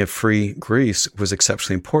keeping a free Greece was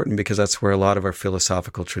exceptionally important because that's where a lot of our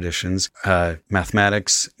philosophical traditions,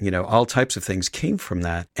 mathematics, all types of things came from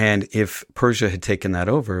that. And if Persia had taken that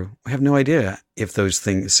over, we have no idea if those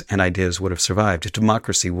things and ideas would have survived, if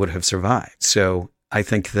democracy would have survived. So I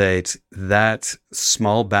think that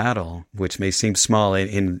small battle, which may seem small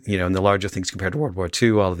in the larger things compared to World War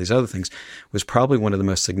II, all of these other things, was probably one of the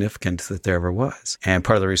most significant that there ever was. And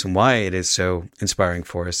part of the reason why it is so inspiring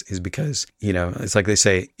for us is because, it's like they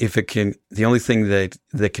say, the only thing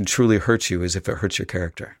that can truly hurt you is if it hurts your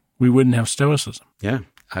character. We wouldn't have Stoicism. Yeah,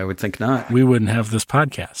 I would think not. We wouldn't have this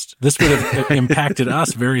podcast. This would have impacted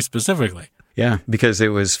us very specifically. Yeah, because it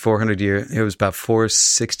was 400 years, it was about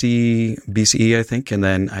 460 BCE, I think. And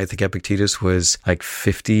then I think Epictetus was like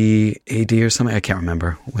 50 AD or something. I can't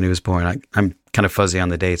remember when he was born. I'm kind of fuzzy on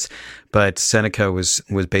the dates. But Seneca was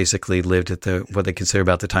basically lived at what they consider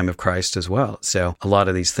about the time of Christ as well. So a lot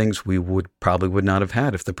of these things we would not have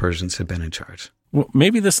had if the Persians had been in charge. Well,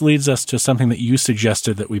 maybe this leads us to something that you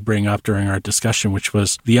suggested that we bring up during our discussion, which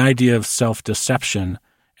was the idea of self-deception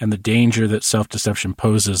and the danger that self-deception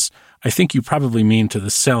poses. I think you probably mean to the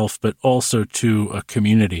self, but also to a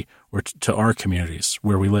community or to our communities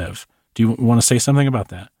where we live. Do you want to say something about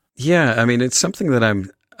that? Yeah, I mean, it's something that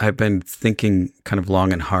I've been thinking kind of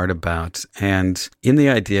long and hard about. And in the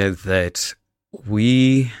idea that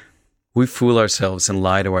we fool ourselves and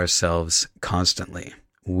lie to ourselves constantly.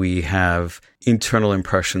 We have internal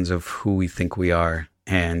impressions of who we think we are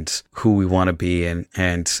and who we want to be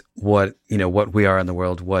and what we are in the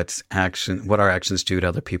world, what our actions do to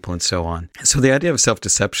other people and so on. So the idea of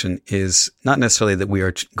self-deception is not necessarily that we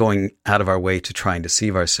are going out of our way to try and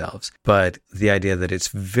deceive ourselves, but the idea that it's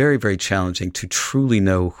very, very challenging to truly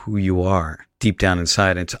know who you are deep down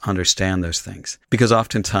inside and to understand those things. Because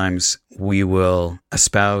oftentimes we will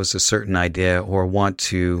espouse a certain idea or want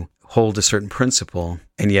to hold a certain principle,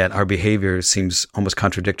 and yet our behavior seems almost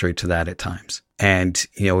contradictory to that at times. And,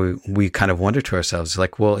 we kind of wonder to ourselves,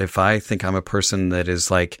 like, well, if I think I'm a person that is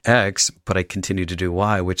like X, but I continue to do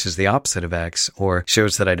Y, which is the opposite of X, or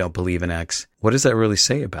shows that I don't believe in X, what does that really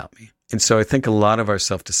say about me? And so I think a lot of our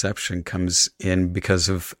self-deception comes in because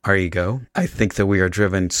of our ego. I think that we are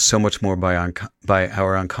driven so much more by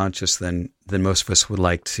our unconscious than most of us would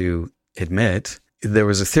like to admit. There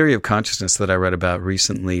was a theory of consciousness that I read about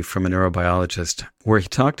recently from a neurobiologist where he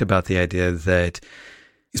talked about the idea that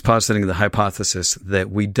he's positing the hypothesis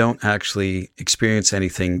that we don't actually experience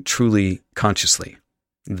anything truly consciously,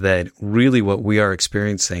 that really what we are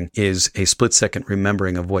experiencing is a split-second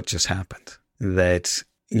remembering of what just happened, that,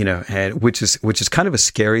 and which is kind of a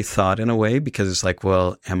scary thought in a way because it's like,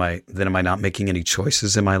 well, am I not making any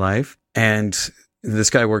choices in my life? And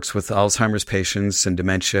this guy works with Alzheimer's patients and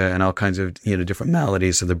dementia and all kinds of, different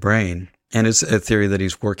maladies of the brain. And it's a theory that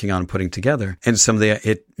he's working on putting together. And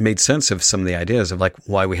it made sense of some of the ideas of like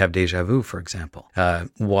why we have deja vu, for example,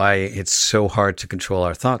 why it's so hard to control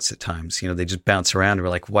our thoughts at times. They just bounce around. And we're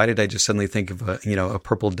like, why did I just suddenly think of a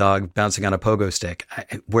purple dog bouncing on a pogo stick?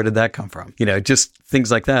 Where did that come from? Just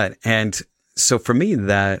things like that. And so for me,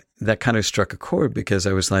 that kind of struck a chord because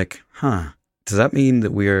I was like, does that mean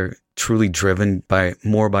that we are truly driven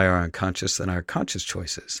more by our unconscious than our conscious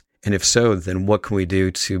choices? And if so, then what can we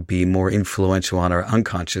do to be more influential on our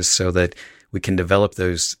unconscious so that we can develop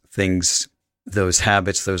those things those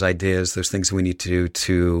habits, those ideas, those things we need to do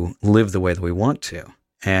to live the way that we want to.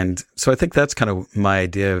 And so I think that's kind of my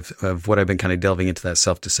idea of what I've been kind of delving into, that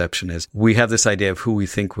self-deception is we have this idea of who we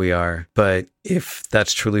think we are, but if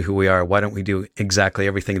that's truly who we are, why don't we do exactly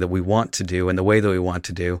everything that we want to do in the way that we want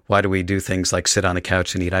to do? Why do we do things like sit on the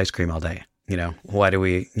couch and eat ice cream all day? Why do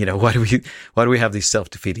we have these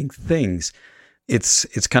self-defeating things?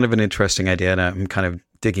 It's kind of an interesting idea, and I'm kind of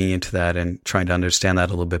digging into that and trying to understand that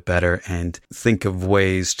a little bit better and think of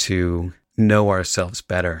ways to know ourselves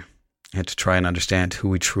better and to try and understand who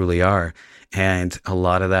we truly are. And a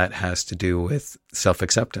lot of that has to do with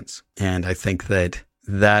self-acceptance. And I think that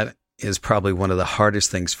is probably one of the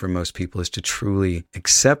hardest things for most people, is to truly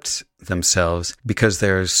accept themselves, because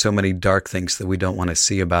there's so many dark things that we don't want to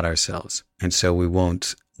see about ourselves. And so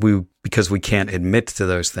because we can't admit to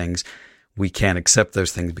those things, we can't accept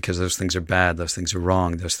those things because those things are bad, those things are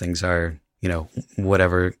wrong, those things are,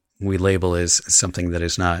 whatever we label as something that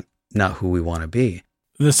is not who we want to be.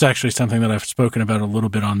 This is actually something that I've spoken about a little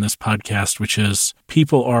bit on this podcast, which is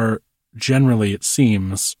people are generally, it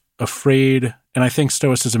seems, afraid, and I think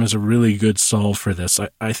Stoicism is a really good solve for this.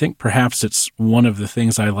 I think perhaps it's one of the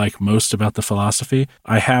things I like most about the philosophy.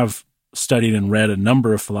 I have studied and read a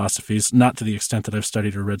number of philosophies, not to the extent that I've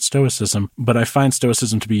studied or read Stoicism, but I find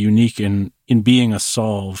Stoicism to be unique in being a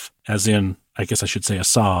solve, as in, I guess I should say a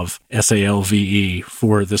solve, S-A-L-V-E,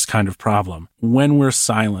 for this kind of problem. When we're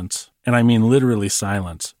silent, and I mean literally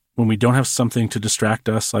silent, when we don't have something to distract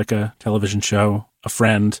us, like a television show, a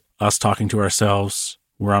friend, us talking to ourselves,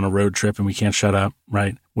 we're on a road trip and we can't shut up,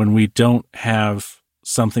 right? When we don't have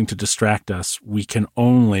something to distract us, we can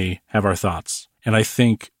only have our thoughts. And I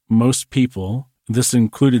think most people, this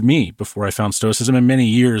included me before I found Stoicism and many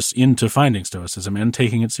years into finding Stoicism and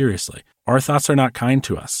taking it seriously, our thoughts are not kind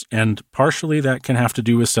to us. And partially that can have to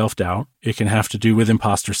do with self-doubt. It can have to do with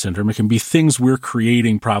imposter syndrome. It can be things we're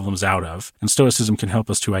creating problems out of. And Stoicism can help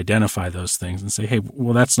us to identify those things and say, hey,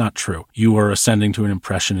 well, that's not true. You are ascending to an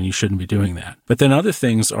impression and you shouldn't be doing that. But then other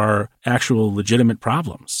things are actual legitimate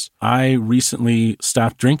problems. I recently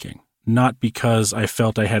stopped drinking, not because I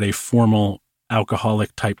felt I had a formal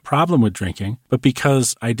alcoholic type problem with drinking, but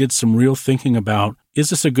because I did some real thinking about, is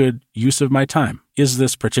this a good use of my time? Is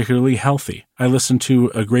this particularly healthy? I listened to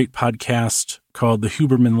a great podcast called The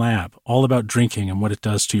Huberman Lab, all about drinking and what it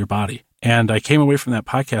does to your body. And I came away from that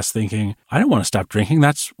podcast thinking, I don't want to stop drinking.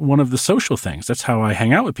 That's one of the social things. That's how I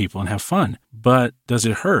hang out with people and have fun. But does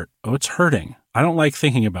it hurt? Oh, it's hurting. I don't like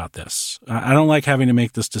thinking about this. I don't like having to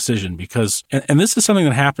make this decision because, and this is something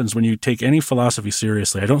that happens when you take any philosophy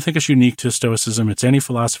seriously. I don't think it's unique to Stoicism. It's any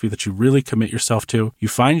philosophy that you really commit yourself to. You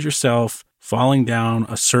find yourself falling down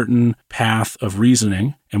a certain path of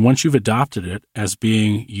reasoning. And once you've adopted it as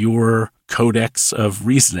being your codex of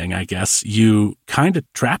reasoning, I guess, you kind of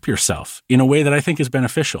trap yourself in a way that I think is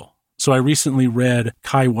beneficial. So I recently read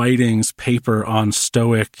Kai Whiting's paper on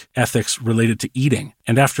Stoic ethics related to eating.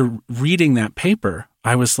 And after reading that paper,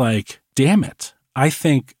 I was like, damn it. I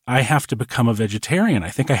think I have to become a vegetarian. I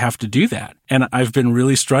think I have to do that. And I've been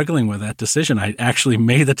really struggling with that decision. I actually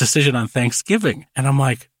made the decision on Thanksgiving. And I'm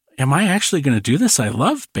like, am I actually going to do this? I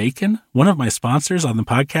love bacon. One of my sponsors on the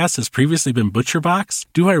podcast has previously been ButcherBox.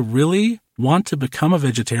 Do I really want to become a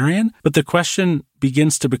vegetarian? But the question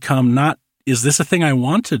begins to become not, is this a thing I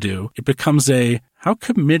want to do? It becomes how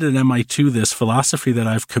committed am I to this philosophy that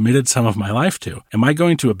I've committed some of my life to? Am I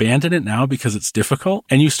going to abandon it now because it's difficult?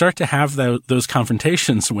 And you start to have those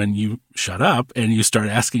confrontations when you shut up and you start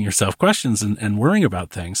asking yourself questions and worrying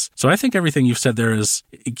about things. So I think everything you've said there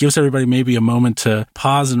it gives everybody maybe a moment to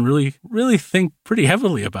pause and really, really think pretty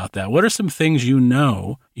heavily about that. What are some things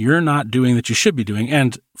you're not doing that you should be doing?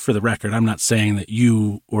 And for the record, I'm not saying that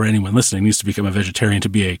you or anyone listening needs to become a vegetarian to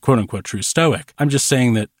be a quote unquote true Stoic. I'm just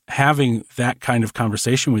saying that having that kind of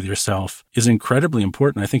conversation with yourself is incredibly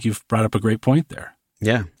important. I think you've brought up a great point there.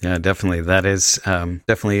 Yeah, definitely. That is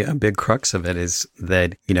definitely a big crux of it, is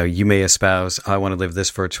that, you may espouse, I want to live this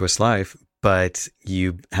virtuous life, but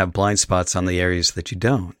you have blind spots on the areas that you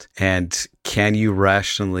don't. And can you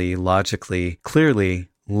rationally, logically, clearly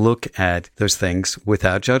look at those things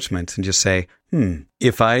without judgment and just say,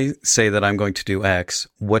 if I say that I'm going to do X,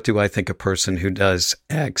 what do I think a person who does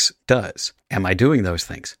X does? Am I doing those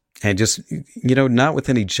things? And just, not with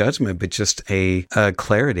any judgment, but just a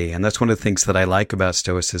clarity. And that's one of the things that I like about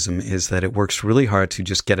Stoicism, is that it works really hard to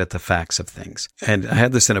just get at the facts of things. And I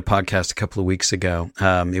had this in a podcast a couple of weeks ago.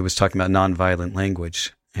 It was talking about nonviolent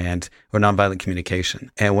language or nonviolent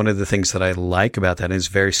communication. And one of the things that I like about that, and is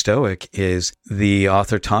very Stoic, is the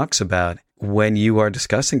author talks about when you are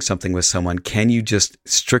discussing something with someone, can you just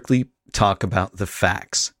strictly talk about the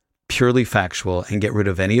facts? purely factual and get rid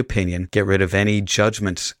of any opinion, get rid of any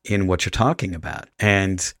judgment in what you're talking about.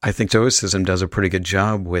 And I think Stoicism does a pretty good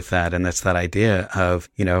job with that. And that's that idea of,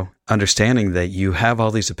 understanding that you have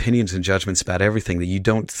all these opinions and judgments about everything, that you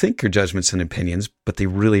don't think are judgments and opinions, but they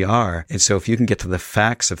really are. And so if you can get to the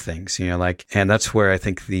facts of things, and that's where I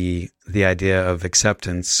think the idea of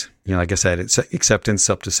acceptance, like I said, it's acceptance,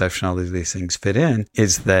 self-deception, all of these things fit in,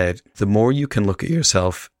 is that the more you can look at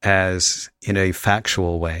yourself as in a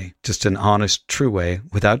factual way, just an honest, true way,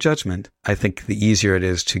 without judgment, I think the easier it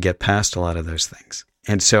is to get past a lot of those things.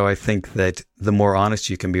 And so I think that the more honest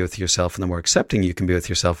you can be with yourself and the more accepting you can be with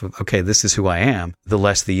yourself of, okay, this is who I am, the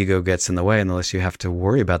less the ego gets in the way and the less you have to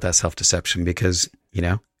worry about that self-deception because,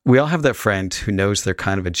 we all have that friend who knows they're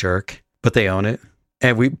kind of a jerk, but they own it.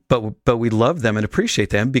 And we love them and appreciate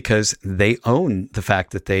them because they own the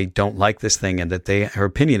fact that they don't like this thing and that they are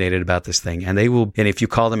opinionated about this thing. And if you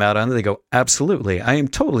call them out on it, they go, absolutely, I am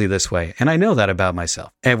totally this way. And I know that about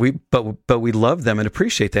myself. And we love them and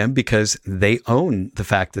appreciate them because they own the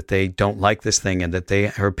fact that they don't like this thing and that they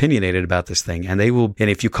are opinionated about this thing. And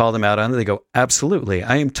if you call them out on it, they go, absolutely,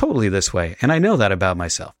 I am totally this way. And I know that about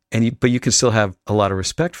myself. But you can still have a lot of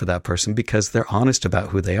respect for that person because they're honest about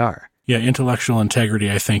who they are. Yeah, intellectual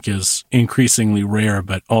integrity, I think, is increasingly rare,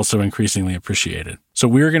 but also increasingly appreciated. So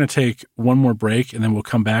we're going to take one more break, and then we'll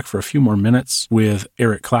come back for a few more minutes with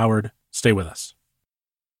Eric Cloward. Stay with us.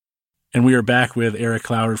 And we are back with Eric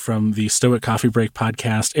Cloward from the Stoic Coffee Break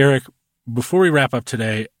podcast. Eric, before we wrap up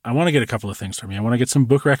today, I want to get a couple of things from you. I want to get some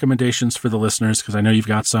book recommendations for the listeners because I know you've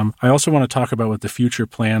got some. I also want to talk about what the future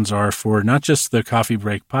plans are for not just the Coffee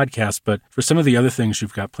Break podcast, but for some of the other things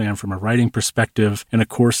you've got planned from a writing perspective and a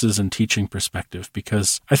courses and teaching perspective,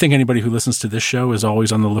 because I think anybody who listens to this show is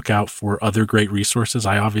always on the lookout for other great resources.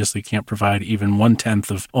 I obviously can't provide even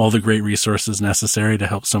 1/10 of all the great resources necessary to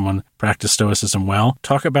help someone practice Stoicism well.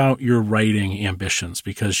 Talk about your writing ambitions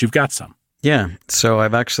because you've got some. Yeah. So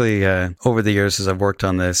I've actually, over the years, as I've worked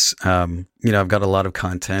on this, I've got a lot of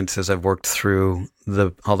content as I've worked through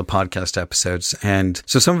all the podcast episodes. And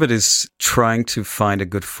so some of it is trying to find a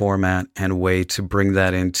good format and way to bring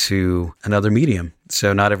that into another medium.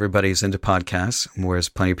 So not everybody's into podcasts, whereas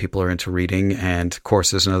plenty of people are into reading and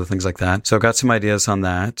courses and other things like that. So I've got some ideas on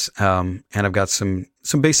that. And I've got some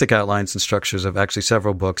basic outlines and structures of actually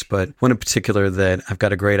several books, but one in particular that I've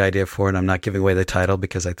got a great idea for, and I'm not giving away the title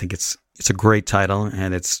because I think it's a great title,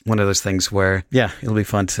 and it's one of those things where, it'll be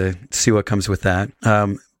fun to see what comes with that.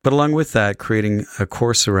 But along with that, creating a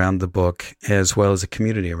course around the book as well as a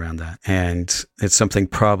community around that. And it's something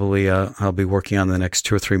probably I'll be working on the next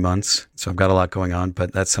 2 or 3 months. So I've got a lot going on,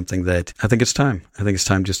 but that's something that I think it's time. I think it's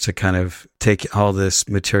time just to kind of take all this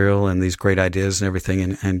material and these great ideas and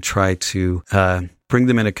everything and try to bring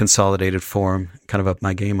them in a consolidated form, kind of up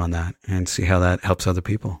my game on that and see how that helps other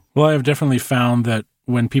people. Well, I've definitely found that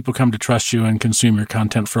when people come to trust you and consume your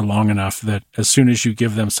content for long enough, that as soon as you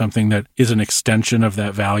give them something that is an extension of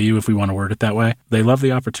that value, if we want to word it that way, they love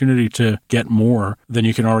the opportunity to get more than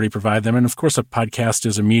you can already provide them. And of course, a podcast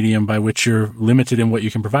is a medium by which you're limited in what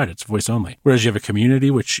you can provide. It's voice only. Whereas you have a community,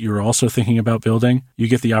 which you're also thinking about building, you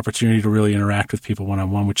get the opportunity to really interact with people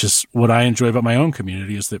one-on-one, which is what I enjoy about my own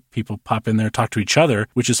community, is that people pop in there, talk to each other,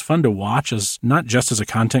 which is fun to watch as not just as a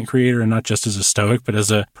content creator and not just as a Stoic, but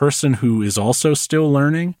as a person who is also still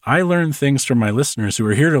learning. I learn things from my listeners who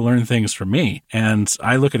are here to learn things from me. And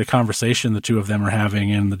I look at a conversation the two of them are having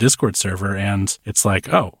in the Discord server, and it's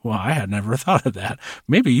like, oh, well, I had never thought of that.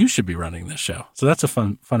 Maybe you should be running this show. So that's a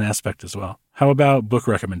fun aspect as well. How about book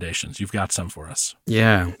recommendations? You've got some for us.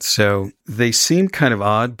 Yeah. So they seem kind of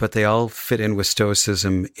odd, but they all fit in with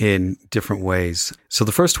Stoicism in different ways. So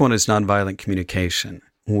the first one is Nonviolent Communication,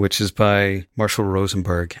 which is by Marshall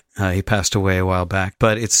Rosenberg. He passed away a while back,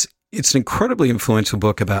 but it's an incredibly influential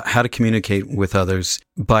book about how to communicate with others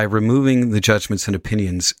by removing the judgments and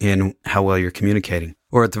opinions in how well you're communicating,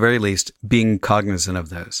 or at the very least, being cognizant of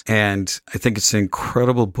those. And I think it's an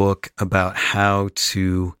incredible book about how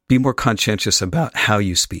to be more conscientious about how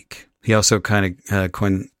you speak. He also kind of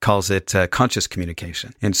calls it conscious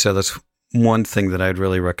communication. And so that's one thing that I'd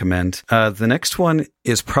really recommend. The next one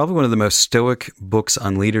is probably one of the most Stoic books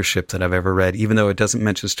on leadership that I've ever read, even though it doesn't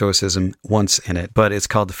mention Stoicism once in it. But it's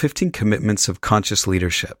called The 15 Commitments of Conscious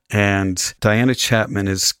Leadership. And Diana Chapman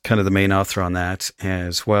is kind of the main author on that,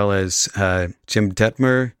 as well as Jim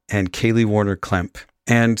Detmer and Kaylee Warner Klemp.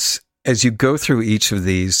 And as you go through each of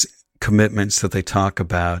these commitments that they talk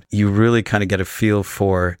about, you really kind of get a feel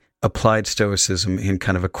for applied Stoicism in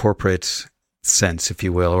kind of a corporate sense, if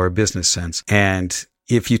you will, or a business sense. And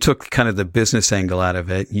if you took kind of the business angle out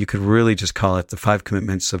of it, you could really just call it the 5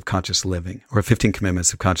 Commitments of Conscious Living or 15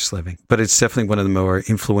 Commitments of Conscious Living. But it's definitely one of the more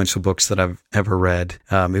influential books that I've ever read.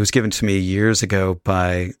 It was given to me years ago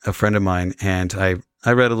by a friend of mine, and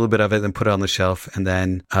I read a little bit of it and put it on the shelf, and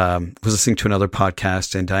then was listening to another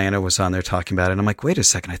podcast, and Diana was on there talking about it. And I'm like, wait a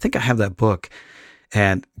second, I think I have that book.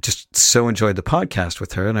 And just so enjoyed the podcast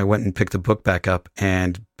with her. And I went and picked the book back up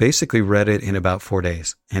and basically read it in about 4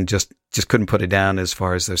 days and just couldn't put it down as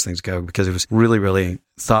far as those things go, because it was really, really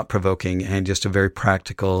thought-provoking and just a very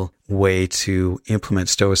practical way to implement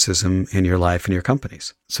Stoicism in your life and your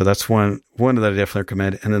companies. So that's one that I definitely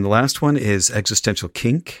recommend. And then the last one is Existential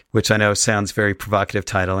Kink, which I know sounds very provocative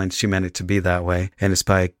title, and she meant it to be that way. And it's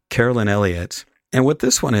by Carolyn Elliott. And what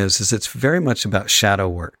this one is it's very much about shadow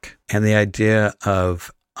work and the idea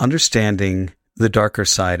of understanding the darker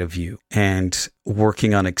side of you and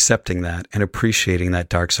working on accepting that and appreciating that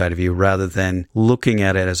dark side of you, rather than looking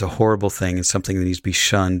at it as a horrible thing and something that needs to be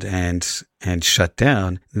shunned and shut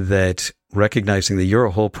down. That recognizing that you're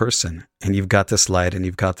a whole person and you've got this light and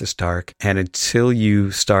you've got this dark. And until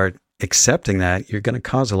you start accepting that, you're going to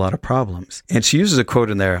cause a lot of problems. And she uses a quote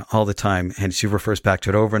in there all the time, and she refers back to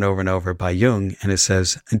it over and over and over by Jung. And it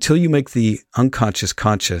says, until you make the unconscious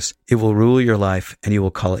conscious, it will rule your life and you will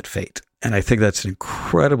call it fate. And I think that's an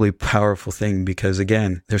incredibly powerful thing, because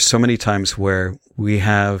again, there's so many times where we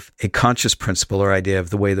have a conscious principle or idea of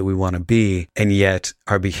the way that we want to be, and yet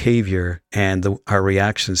our behavior and our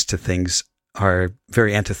reactions to things are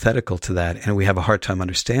very antithetical to that, and we have a hard time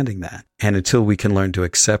understanding that. And until we can learn to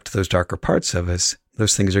accept those darker parts of us,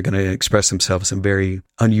 those things are going to express themselves in very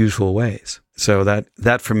unusual ways. So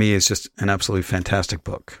that for me is just an absolutely fantastic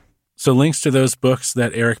book. So links to those books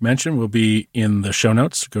that Eric mentioned will be in the show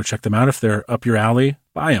notes. Go check them out. If they're up your alley,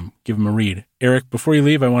 buy them, give them a read. Eric, before you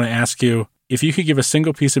leave, I want to ask you if you could give a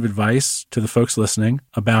single piece of advice to the folks listening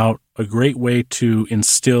about a great way to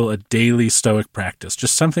instill a daily Stoic practice,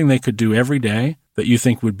 just something they could do every day that you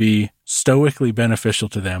think would be stoically beneficial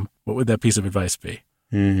to them, what would that piece of advice be?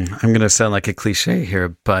 I'm going to sound like a cliche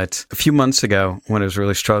here, but a few months ago when I was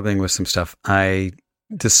really struggling with some stuff, I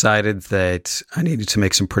decided that I needed to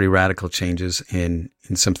make some pretty radical changes in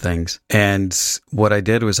some things. And what I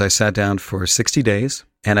did was I sat down for 60 days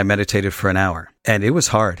and I meditated for an hour. And it was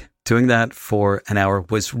hard. Doing that for an hour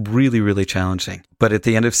was really, really challenging. But at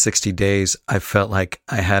the end of 60 days, I felt like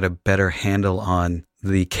I had a better handle on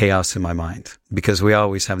the chaos in my mind, because we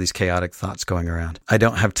always have these chaotic thoughts going around. I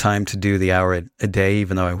don't have time to do the hour a day,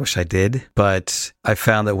 even though I wish I did. But I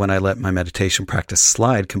found that when I let my meditation practice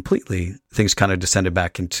slide completely, things kind of descended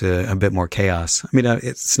back into a bit more chaos. I mean,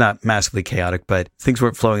 it's not massively chaotic, but things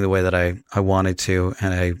weren't flowing the way that I wanted to.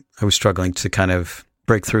 And I was struggling to kind of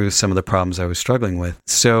break through some of the problems I was struggling with.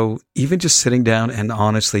 So even just sitting down and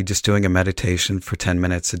honestly just doing a meditation for 10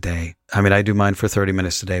 minutes a day. I mean, I do mine for 30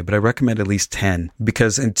 minutes a day, but I recommend at least 10,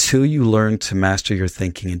 because until you learn to master your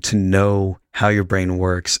thinking and to know how your brain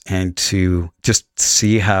works and to just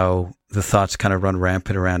see how the thoughts kind of run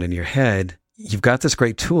rampant around in your head, you've got this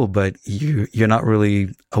great tool, but you're not really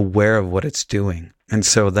aware of what it's doing. And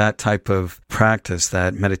so that type of practice,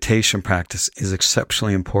 that meditation practice, is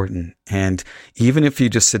exceptionally important. And even if you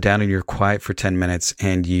just sit down and you're quiet for 10 minutes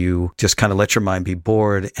and you just kind of let your mind be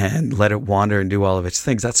bored and let it wander and do all of its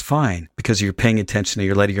things, that's fine, because you're paying attention and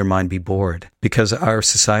you're letting your mind be bored. Because our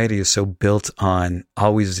society is so built on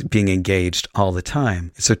always being engaged all the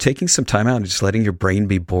time. So taking some time out and just letting your brain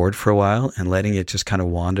be bored for a while and letting it just kind of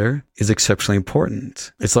wander is exceptionally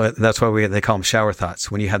important. It's like, that's why they call them shower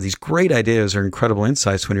thoughts. When you have these great ideas or incredible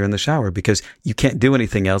insights when you're in the shower, because you can't do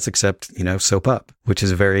anything else except, soap up, which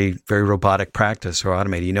is a very, very robotic practice or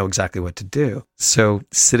automated. You know exactly what to do. So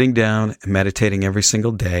sitting down and meditating every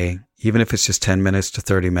single day, even if it's just 10 minutes to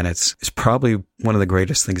 30 minutes, is probably one of the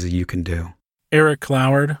greatest things that you can do. Eric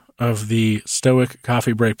Cloward of the Stoic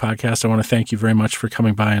Coffee Break podcast, I want to thank you very much for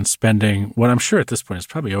coming by and spending what I'm sure at this point is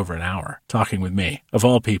probably over an hour talking with me, of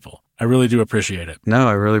all people. I really do appreciate it. No,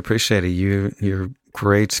 I really appreciate it. You're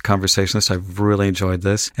great conversationalist. I've really enjoyed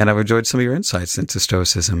this, and I've enjoyed some of your insights into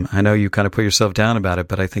Stoicism. I know you kind of put yourself down about it,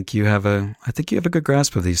 but I think you have a good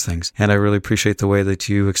grasp of these things, and I really appreciate the way that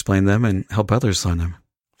you explain them and help others learn them.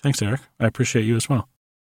 Thanks, Eric. I appreciate you as well.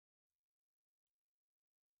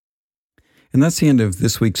 And that's the end of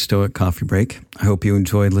this week's Stoic Coffee Break. I hope you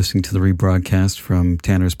enjoyed listening to the rebroadcast from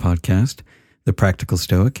Tanner's podcast, The Practical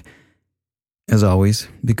Stoic. As always,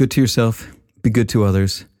 be good to yourself, be good to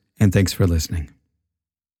others, and thanks for listening.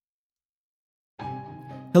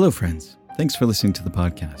 Hello, friends. Thanks for listening to the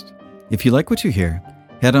podcast. If you like what you hear,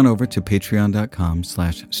 head on over to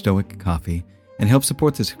patreon.com/stoiccoffee and help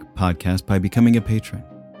support this podcast by becoming a patron.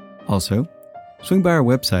 Also, swing by our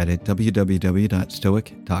website at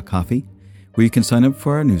www.stoic.coffee, where you can sign up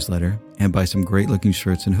for our newsletter and buy some great-looking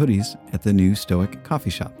shirts and hoodies at the new Stoic Coffee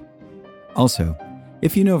Shop. Also,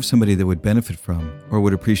 if you know of somebody that would benefit from or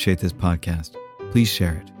would appreciate this podcast, please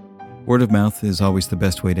share it. Word of mouth is always the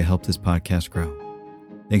best way to help this podcast grow.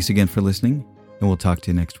 Thanks again for listening, and we'll talk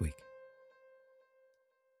to you next week.